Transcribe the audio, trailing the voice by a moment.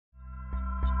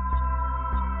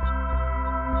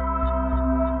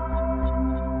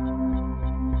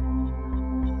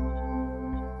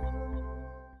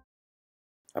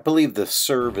I believe the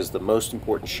serve is the most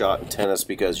important shot in tennis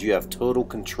because you have total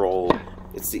control.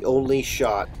 It's the only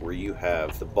shot where you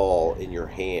have the ball in your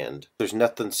hand. There's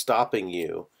nothing stopping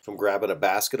you from grabbing a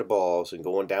basket of balls and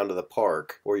going down to the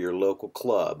park or your local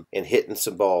club and hitting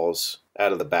some balls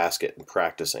out of the basket and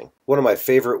practicing. One of my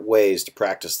favorite ways to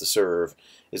practice the serve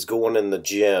is going in the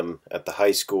gym at the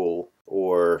high school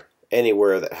or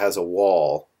anywhere that has a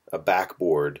wall, a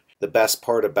backboard. The best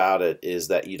part about it is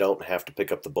that you don't have to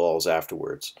pick up the balls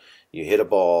afterwards. You hit a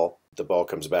ball, the ball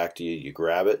comes back to you, you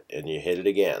grab it, and you hit it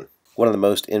again. One of the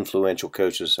most influential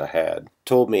coaches I had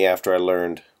told me after I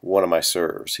learned one of my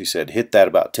serves, he said, hit that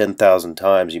about 10,000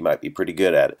 times, you might be pretty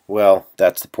good at it. Well,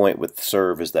 that's the point with the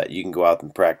serve, is that you can go out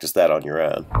and practice that on your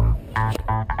own.